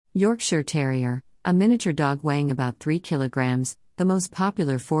Yorkshire Terrier, a miniature dog weighing about 3 kilograms, the most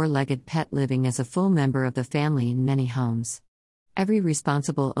popular four-legged pet living as a full member of the family in many homes. Every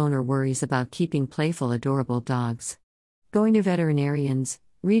responsible owner worries about keeping playful, adorable dogs. Going to veterinarians,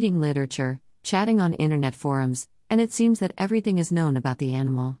 reading literature, chatting on internet forums, and it seems that everything is known about the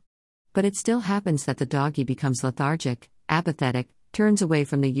animal. But it still happens that the doggy becomes lethargic, apathetic, turns away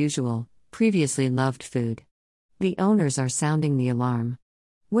from the usual, previously loved food. The owners are sounding the alarm.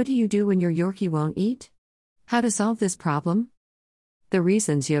 What do you do when your Yorkie won't eat? How to solve this problem? The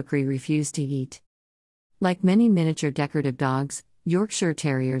reasons Yorkie refuse to eat. Like many miniature decorative dogs, Yorkshire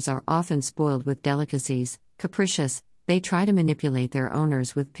Terriers are often spoiled with delicacies, capricious, they try to manipulate their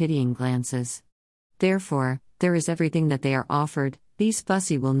owners with pitying glances. Therefore, there is everything that they are offered, these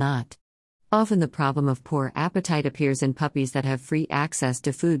fussy will not. Often the problem of poor appetite appears in puppies that have free access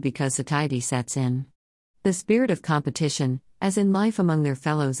to food because satiety sets in. The spirit of competition, as in life among their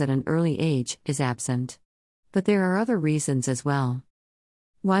fellows at an early age, is absent. But there are other reasons as well.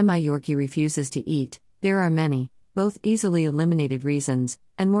 Why my Yorkie refuses to eat? There are many, both easily eliminated reasons,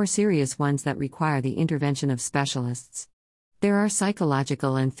 and more serious ones that require the intervention of specialists. There are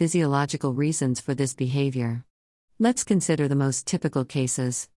psychological and physiological reasons for this behavior. Let's consider the most typical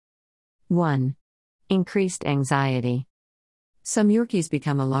cases. 1. Increased anxiety. Some Yorkies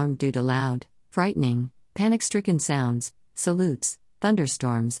become alarmed due to loud, frightening, panic-stricken sounds, salutes,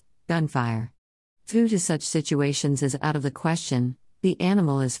 thunderstorms, gunfire. Due to such situations is out of the question, the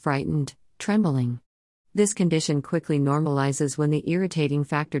animal is frightened, trembling. This condition quickly normalizes when the irritating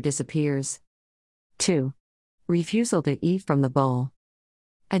factor disappears. 2. Refusal to eat from the bowl.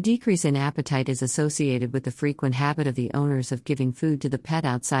 A decrease in appetite is associated with the frequent habit of the owners of giving food to the pet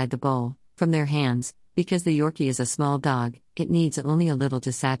outside the bowl, from their hands. Because the Yorkie is a small dog, it needs only a little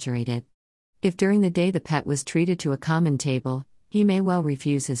to saturate it. If during the day the pet was treated to a common table, he may well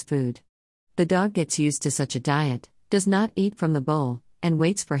refuse his food. The dog gets used to such a diet, does not eat from the bowl, and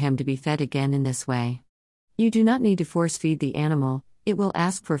waits for him to be fed again in this way. You do not need to force feed the animal, it will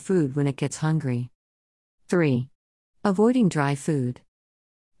ask for food when it gets hungry. 3. Avoiding dry food.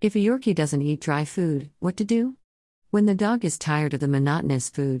 If a Yorkie doesn't eat dry food, what to do? When the dog is tired of the monotonous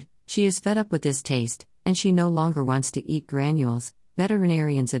food, she is fed up with this taste, and she no longer wants to eat granules,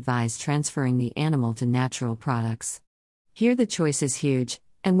 veterinarians advise transferring the animal to natural products. Here the choice is huge,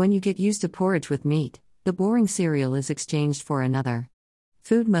 and when you get used to porridge with meat, the boring cereal is exchanged for another.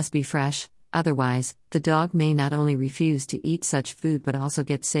 Food must be fresh, otherwise, the dog may not only refuse to eat such food but also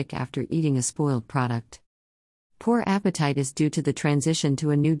get sick after eating a spoiled product. Poor appetite is due to the transition to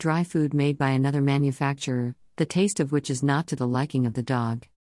a new dry food made by another manufacturer, the taste of which is not to the liking of the dog.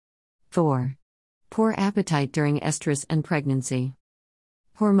 4. Poor appetite during estrus and pregnancy.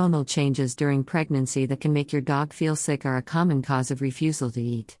 Hormonal changes during pregnancy that can make your dog feel sick are a common cause of refusal to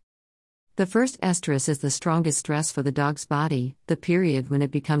eat. The first estrus is the strongest stress for the dog's body, the period when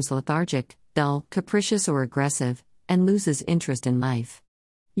it becomes lethargic, dull, capricious or aggressive, and loses interest in life.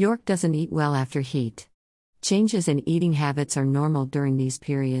 York doesn't eat well after heat. Changes in eating habits are normal during these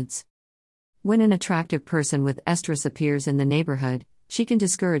periods. When an attractive person with estrus appears in the neighborhood, she can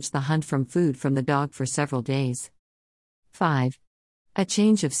discourage the hunt from food from the dog for several days. 5. A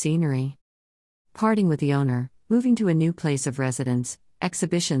change of scenery. Parting with the owner, moving to a new place of residence,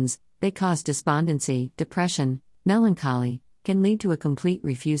 exhibitions, they cause despondency, depression, melancholy, can lead to a complete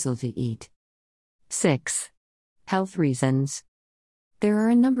refusal to eat. 6. Health reasons. There are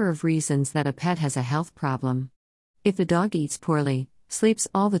a number of reasons that a pet has a health problem. If the dog eats poorly, sleeps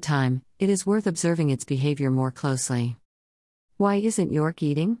all the time, it is worth observing its behavior more closely. Why isn't York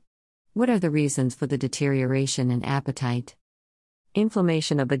eating? What are the reasons for the deterioration in appetite?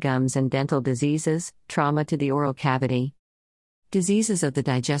 Inflammation of the gums and dental diseases, trauma to the oral cavity. Diseases of the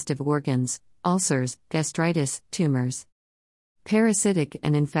digestive organs, ulcers, gastritis, tumors. Parasitic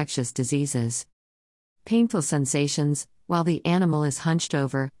and infectious diseases. Painful sensations, while the animal is hunched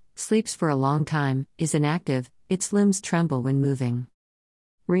over, sleeps for a long time, is inactive, its limbs tremble when moving.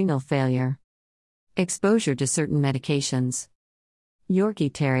 Renal failure. Exposure to certain medications.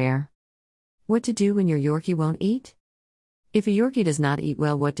 Yorkie Terrier. What to do when your Yorkie won't eat? If a Yorkie does not eat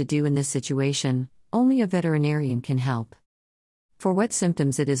well, what to do in this situation? Only a veterinarian can help. For what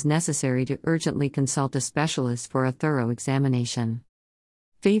symptoms it is necessary to urgently consult a specialist for a thorough examination.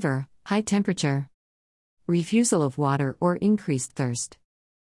 Fever, high temperature. Refusal of water or increased thirst.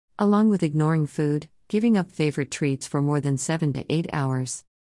 Along with ignoring food, giving up favorite treats for more than 7 to 8 hours.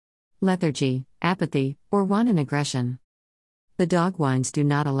 Lethargy, apathy, or wanton aggression. The dog whines do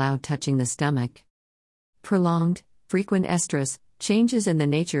not allow touching the stomach. Prolonged, frequent estrus, changes in the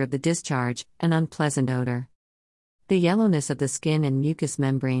nature of the discharge, an unpleasant odor. The yellowness of the skin and mucous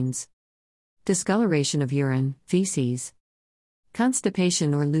membranes. Discoloration of urine, feces.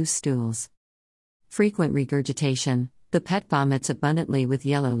 Constipation or loose stools. Frequent regurgitation. The pet vomits abundantly with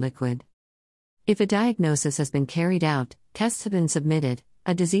yellow liquid. If a diagnosis has been carried out, tests have been submitted,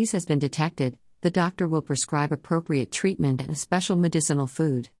 a disease has been detected, the doctor will prescribe appropriate treatment and a special medicinal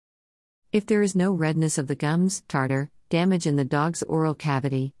food. If there is no redness of the gums, tartar, damage in the dog's oral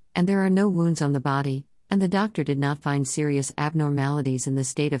cavity, and there are no wounds on the body, and the doctor did not find serious abnormalities in the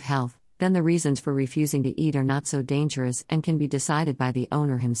state of health, then the reasons for refusing to eat are not so dangerous and can be decided by the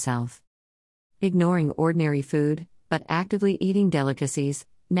owner himself. Ignoring ordinary food, but actively eating delicacies,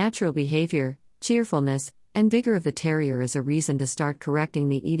 natural behavior, cheerfulness, and vigor of the terrier is a reason to start correcting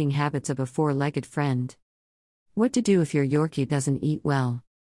the eating habits of a four-legged friend. What to do if your Yorkie doesn't eat well?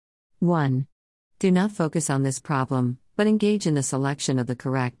 1. Do not focus on this problem, but engage in the selection of the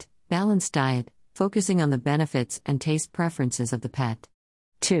correct, balanced diet, focusing on the benefits and taste preferences of the pet.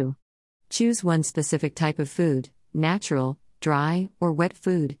 2. Choose one specific type of food, natural, dry, or wet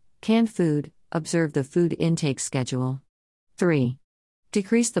food, canned food, observe the food intake schedule. 3.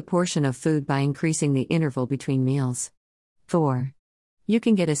 Decrease the portion of food by increasing the interval between meals. 4. You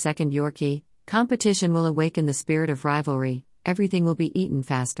can get a second Yorkie, competition will awaken the spirit of rivalry, everything will be eaten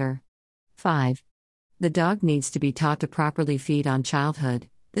faster. 5. The dog needs to be taught to properly feed on childhood,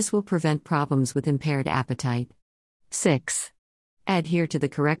 this will prevent problems with impaired appetite. 6. Adhere to the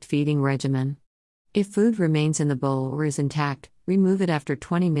correct feeding regimen. If food remains in the bowl or is intact, remove it after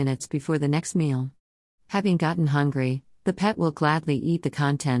 20 minutes before the next meal. Having gotten hungry, the pet will gladly eat the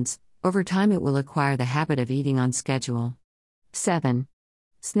contents, over time it will acquire the habit of eating on schedule. 7.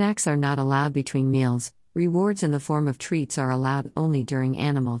 Snacks are not allowed between meals, rewards in the form of treats are allowed only during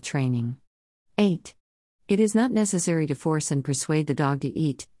animal training. 8. It is not necessary to force and persuade the dog to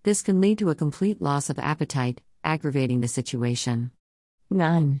eat, this can lead to a complete loss of appetite, aggravating the situation.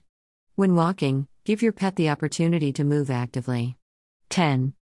 9. When walking, give your pet the opportunity to move actively.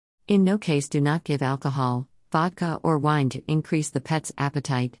 10. In no case do not give alcohol, vodka or wine to increase the pet's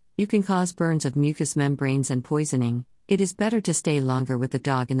appetite, you can cause burns of mucous membranes and poisoning, it is better to stay longer with the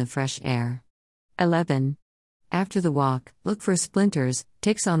dog in the fresh air. 11. After the walk, look for splinters,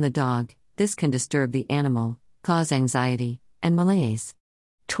 ticks on the dog, this can disturb the animal, cause anxiety, and malaise.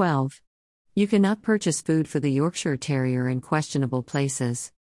 12. You cannot purchase food for the Yorkshire Terrier in questionable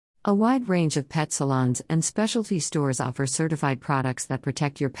places. A wide range of pet salons and specialty stores offer certified products that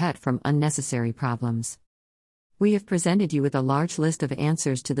protect your pet from unnecessary problems. We have presented you with a large list of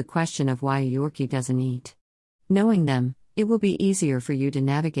answers to the question of why a Yorkie doesn't eat. Knowing them, it will be easier for you to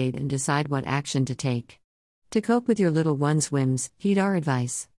navigate and decide what action to take. To cope with your little one's whims, heed our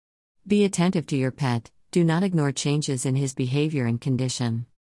advice. Be attentive to your pet, do not ignore changes in his behavior and condition.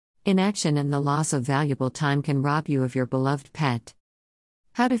 Inaction and the loss of valuable time can rob you of your beloved pet.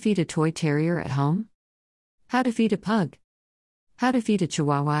 How to feed a toy terrier at home? How to feed a pug? How to feed a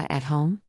chihuahua at home?